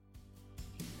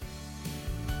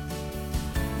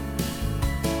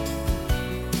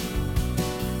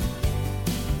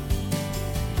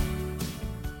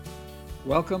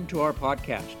Welcome to our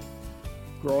podcast,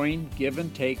 Growing Give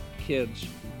and Take Kids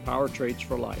Power Traits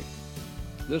for Life.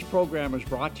 This program is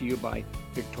brought to you by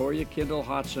Victoria Kindle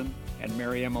Hodson and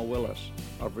Mary Emma Willis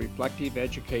of Reflective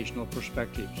Educational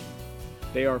Perspectives.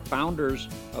 They are founders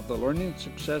of the Learning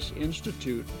Success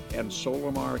Institute and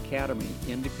Solimar Academy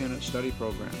Independent Study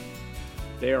Program.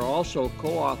 They are also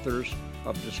co-authors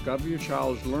of Discover Your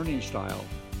Child's Learning Style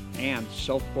and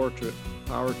Self-Portrait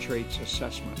Power Traits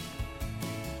Assessment.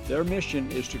 Their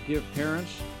mission is to give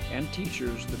parents and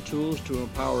teachers the tools to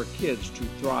empower kids to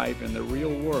thrive in the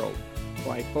real world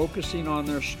by focusing on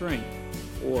their strength,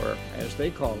 or as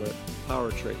they call it,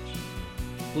 power traits.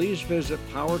 Please visit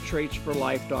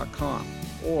powertraitsforlife.com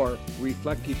or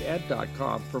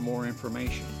reflectiveed.com for more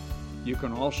information. You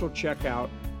can also check out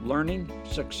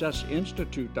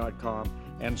learningsuccessinstitute.com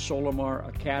and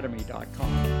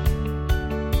solimaracademy.com.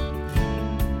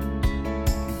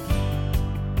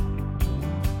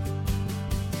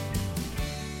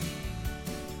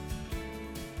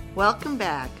 Welcome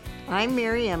back. I'm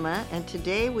Mary Emma, and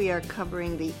today we are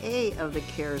covering the A of the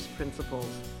CARES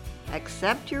principles.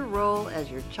 Accept your role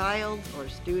as your child's or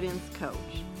student's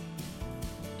coach.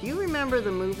 Do you remember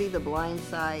the movie The Blind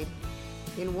Side?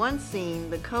 In one scene,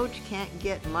 the coach can't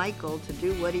get Michael to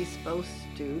do what he's supposed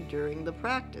to during the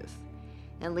practice.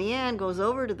 And Leanne goes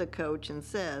over to the coach and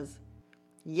says,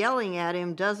 "Yelling at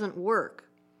him doesn't work.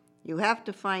 You have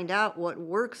to find out what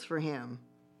works for him."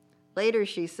 Later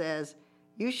she says,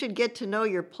 "You should get to know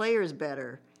your players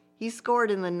better. He scored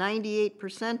in the 98th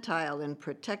percentile in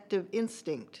protective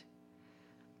instinct."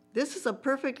 This is a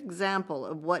perfect example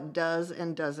of what does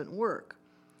and doesn't work.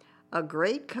 A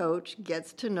great coach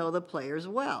gets to know the players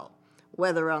well,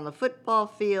 whether on the football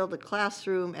field, the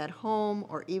classroom, at home,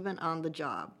 or even on the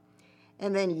job,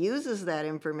 and then uses that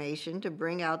information to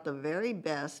bring out the very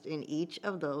best in each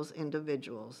of those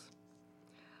individuals.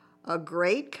 A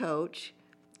great coach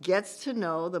gets to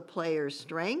know the players'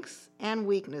 strengths and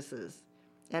weaknesses,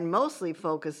 and mostly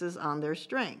focuses on their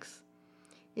strengths.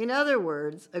 In other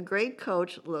words, a great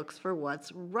coach looks for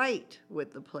what's right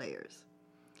with the players.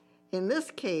 In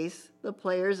this case, the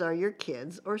players are your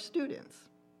kids or students.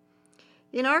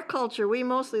 In our culture, we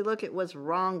mostly look at what's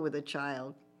wrong with a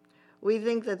child. We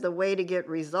think that the way to get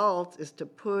results is to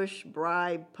push,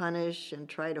 bribe, punish, and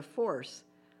try to force.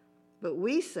 But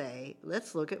we say,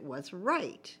 let's look at what's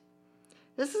right.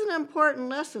 This is an important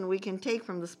lesson we can take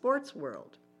from the sports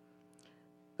world.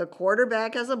 The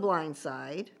quarterback has a blind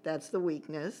side, that's the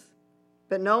weakness,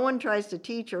 but no one tries to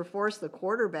teach or force the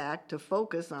quarterback to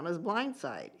focus on his blind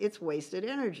side. It's wasted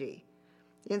energy.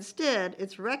 Instead,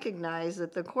 it's recognized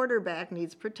that the quarterback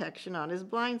needs protection on his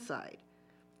blind side.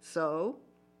 So,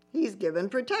 he's given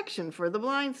protection for the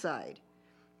blind side.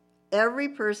 Every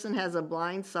person has a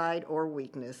blind side or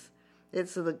weakness.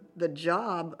 It's the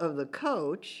job of the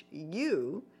coach,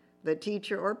 you, the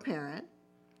teacher or parent,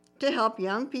 to help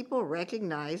young people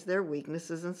recognize their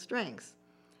weaknesses and strengths,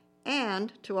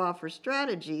 and to offer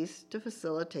strategies to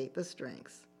facilitate the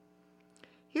strengths.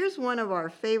 Here's one of our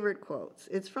favorite quotes.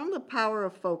 It's from The Power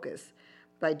of Focus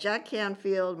by Jack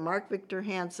Canfield, Mark Victor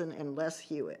Hansen, and Les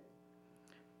Hewitt.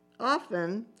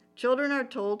 Often, children are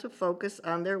told to focus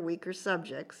on their weaker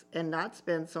subjects and not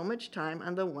spend so much time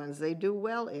on the ones they do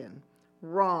well in.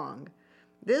 Wrong.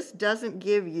 This doesn't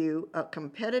give you a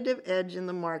competitive edge in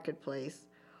the marketplace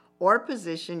or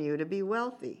position you to be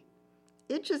wealthy.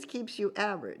 It just keeps you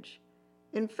average.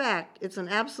 In fact, it's an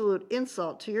absolute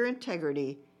insult to your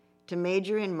integrity to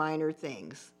major in minor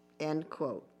things. End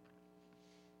quote.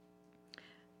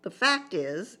 The fact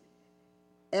is,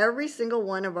 every single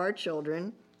one of our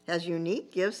children has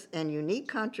unique gifts and unique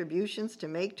contributions to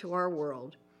make to our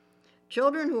world.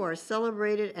 Children who are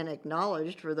celebrated and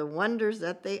acknowledged for the wonders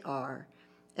that they are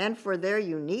and for their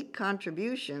unique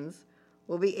contributions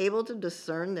will be able to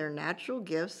discern their natural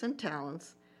gifts and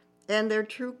talents and their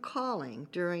true calling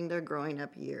during their growing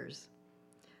up years.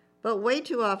 But way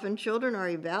too often, children are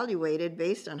evaluated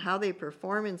based on how they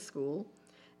perform in school,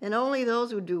 and only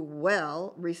those who do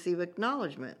well receive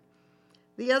acknowledgement.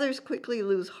 The others quickly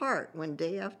lose heart when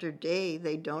day after day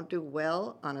they don't do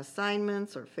well on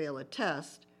assignments or fail a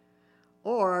test,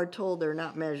 or are told they're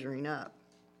not measuring up.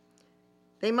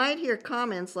 They might hear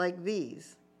comments like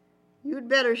these: "You'd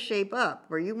better shape up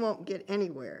or you won't get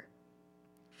anywhere.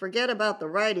 Forget about the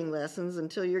writing lessons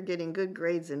until you're getting good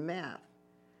grades in math.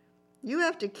 You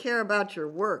have to care about your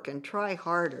work and try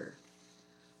harder."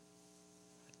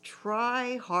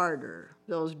 Try harder,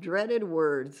 those dreaded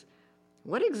words.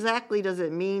 What exactly does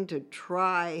it mean to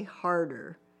try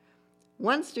harder?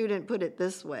 One student put it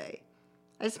this way: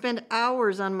 "I spend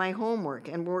hours on my homework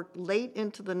and work late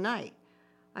into the night.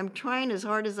 I'm trying as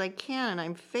hard as I can and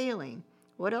I'm failing.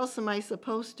 What else am I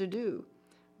supposed to do?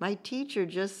 My teacher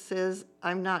just says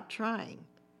I'm not trying.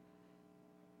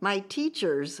 My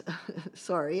teachers,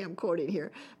 sorry, I'm quoting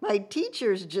here. My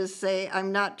teachers just say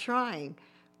I'm not trying.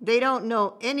 They don't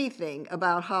know anything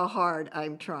about how hard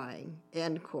I'm trying,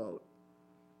 end quote.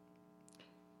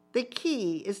 The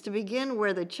key is to begin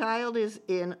where the child is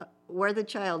in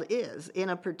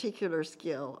a particular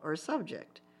skill or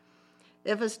subject.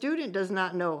 If a student does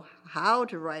not know how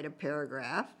to write a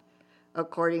paragraph,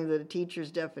 according to the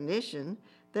teacher's definition,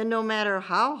 then no matter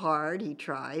how hard he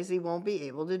tries, he won't be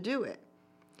able to do it.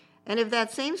 And if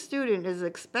that same student is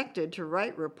expected to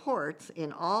write reports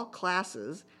in all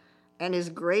classes and is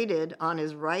graded on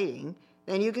his writing,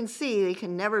 then you can see he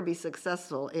can never be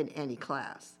successful in any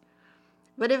class.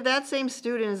 But if that same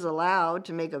student is allowed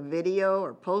to make a video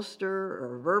or poster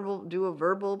or do a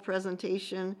verbal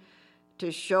presentation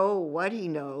to show what he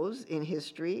knows in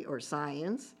history or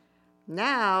science,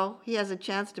 now he has a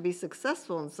chance to be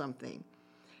successful in something.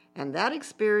 And that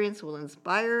experience will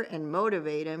inspire and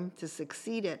motivate him to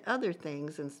succeed at other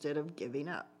things instead of giving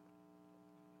up.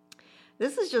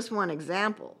 This is just one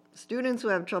example. Students who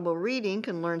have trouble reading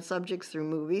can learn subjects through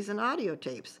movies and audio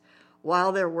tapes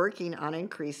while they're working on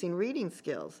increasing reading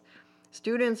skills.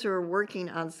 Students who are working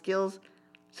on skills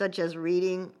such as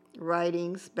reading,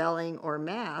 writing, spelling, or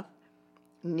math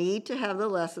need to have the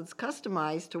lessons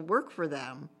customized to work for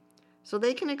them so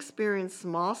they can experience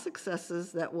small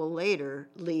successes that will later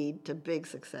lead to big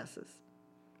successes.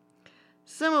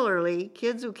 Similarly,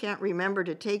 kids who can't remember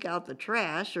to take out the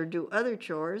trash or do other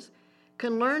chores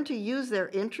can learn to use their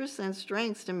interests and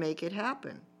strengths to make it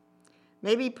happen.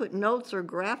 Maybe put notes or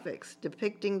graphics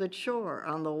depicting the chore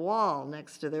on the wall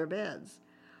next to their beds,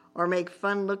 or make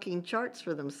fun-looking charts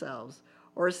for themselves,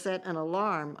 or set an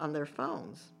alarm on their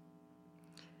phones.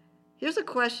 Here's a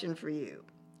question for you.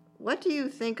 What do you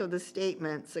think of the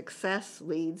statement, success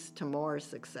leads to more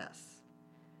success?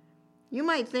 You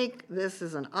might think this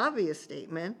is an obvious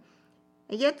statement,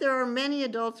 and yet there are many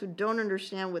adults who don't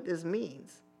understand what this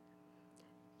means.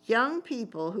 Young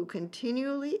people who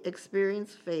continually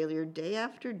experience failure day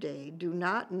after day do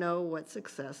not know what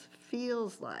success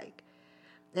feels like,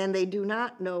 and they do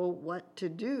not know what to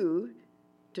do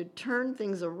to turn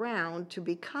things around to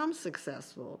become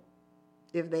successful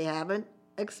if they haven't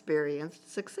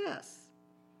experienced success.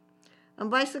 And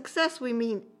by success, we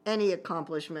mean any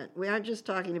accomplishment. We aren't just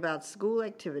talking about school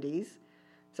activities,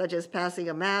 such as passing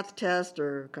a math test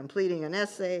or completing an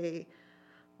essay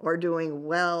or doing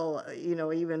well,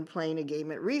 even playing a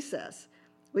game at recess.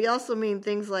 We also mean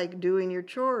things like doing your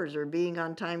chores or being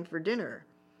on time for dinner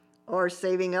or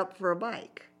saving up for a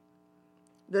bike.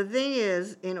 The thing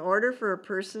is, in order for a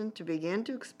person to begin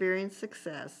to experience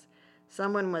success,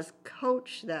 someone must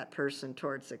coach that person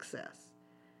toward success.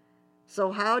 So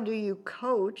how do you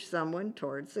coach someone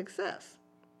toward success?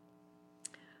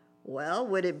 Well,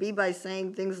 would it be by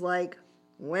saying things like,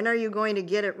 when are you going to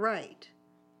get it right?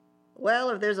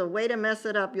 Well, if there's a way to mess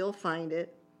it up, you'll find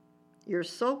it. You're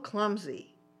so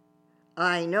clumsy.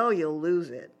 I know you'll lose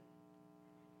it.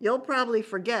 You'll probably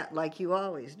forget like you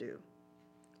always do.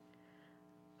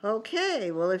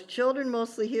 Okay, well, if children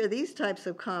mostly hear these types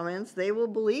of comments, they will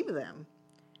believe them.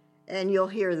 And you'll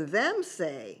hear them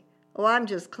say, oh, I'm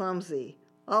just clumsy.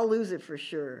 I'll lose it for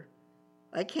sure.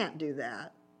 I can't do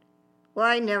that. Well,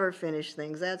 I never finish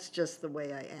things. That's just the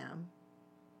way I am.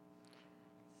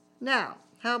 Now,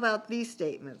 how about these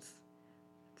statements?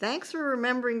 Thanks for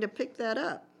remembering to pick that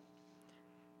up.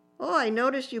 Oh, I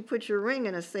noticed you put your ring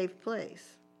in a safe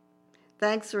place.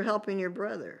 Thanks for helping your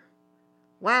brother.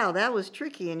 Wow, that was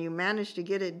tricky and you managed to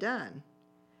get it done.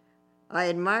 I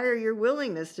admire your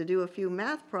willingness to do a few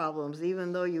math problems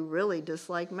even though you really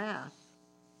dislike math.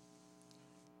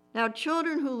 Now,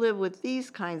 children who live with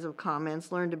these kinds of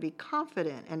comments learn to be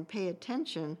confident and pay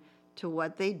attention to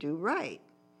what they do right.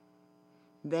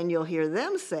 Then you'll hear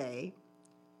them say,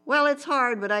 well, it's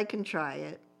hard, but I can try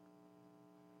it.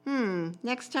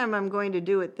 Next time I'm going to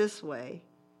do it this way.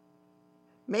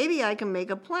 Maybe I can make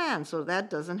a plan so that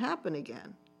doesn't happen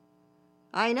again.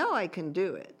 I know I can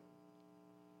do it.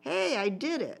 Hey, I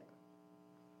did it.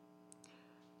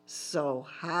 So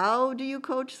how do you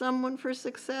coach someone for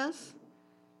success?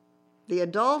 The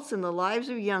adults in the lives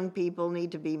of young people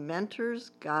need to be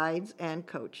mentors, guides, and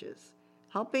coaches,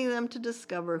 helping them to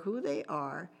discover who they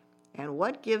are and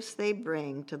what gifts they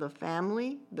bring to the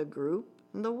family, the group,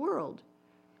 and the world.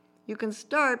 You can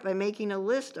start by making a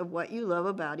list of what you love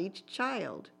about each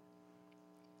child.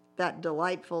 That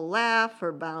delightful laugh,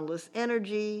 her boundless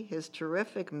energy, his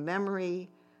terrific memory,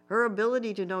 her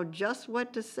ability to know just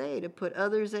what to say to put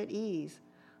others at ease,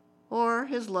 or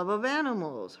his love of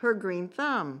animals, her green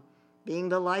thumb, being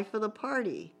the life of the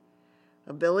party,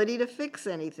 ability to fix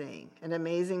anything, an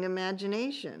amazing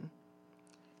imagination.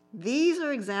 These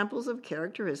are examples of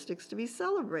characteristics to be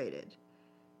celebrated.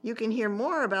 You can hear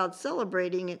more about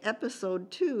celebrating in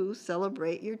episode 2,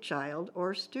 Celebrate Your Child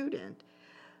or Student.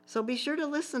 So be sure to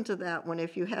listen to that one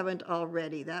if you haven't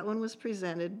already. That one was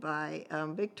presented by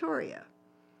Victoria.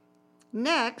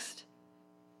 Next,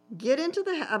 get into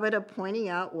the habit of pointing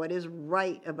out what is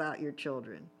right about your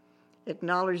children.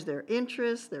 Acknowledge their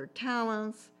interests, their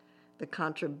talents, the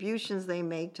contributions they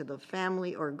make to the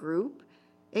family or group.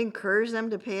 Encourage them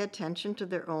to pay attention to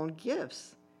their own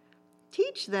gifts.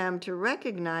 Teach them to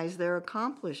recognize their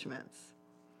accomplishments.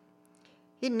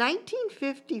 In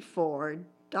 1954,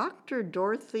 Dr.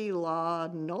 Dorothy Law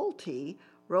Nolte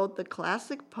wrote the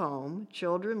classic poem,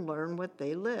 Children Learn What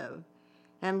They Live,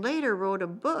 and later wrote a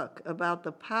book about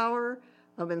the power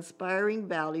of inspiring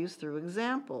values through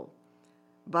example,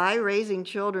 by raising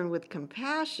children with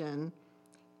compassion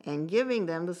and giving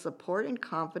them the support and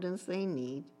confidence they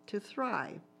need to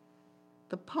thrive.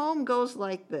 The poem goes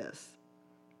like this.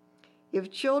 If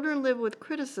children live with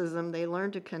criticism, they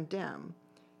learn to condemn.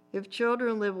 If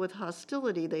children live with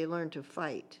hostility, they learn to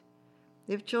fight.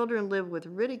 If children live with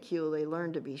ridicule, they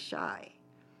learn to be shy.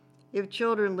 If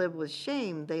children live with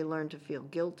shame, they learn to feel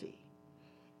guilty.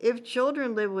 If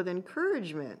children live with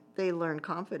encouragement, they learn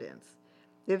confidence.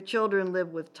 If children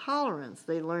live with tolerance,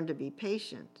 they learn to be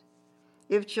patient.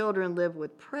 If children live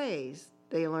with praise,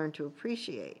 they learn to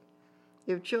appreciate.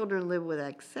 If children live with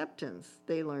acceptance,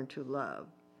 they learn to love.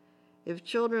 If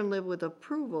children live with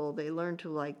approval, they learn to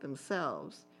like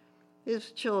themselves.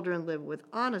 If children live with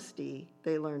honesty,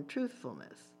 they learn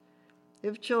truthfulness.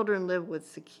 If children live with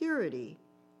security,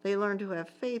 they learn to have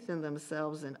faith in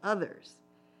themselves and others.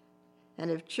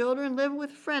 And if children live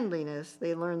with friendliness,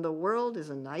 they learn the world is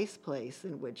a nice place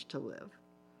in which to live.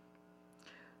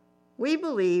 We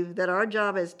believe that our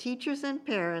job as teachers and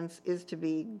parents is to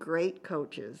be great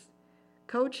coaches,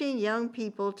 coaching young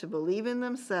people to believe in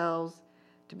themselves,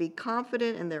 to be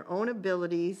confident in their own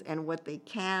abilities and what they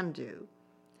can do.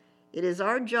 It is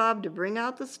our job to bring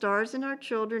out the stars in our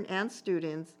children and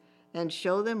students and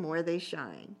show them where they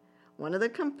shine. One of the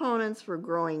components for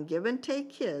growing give and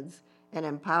take kids and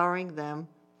empowering them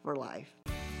for life.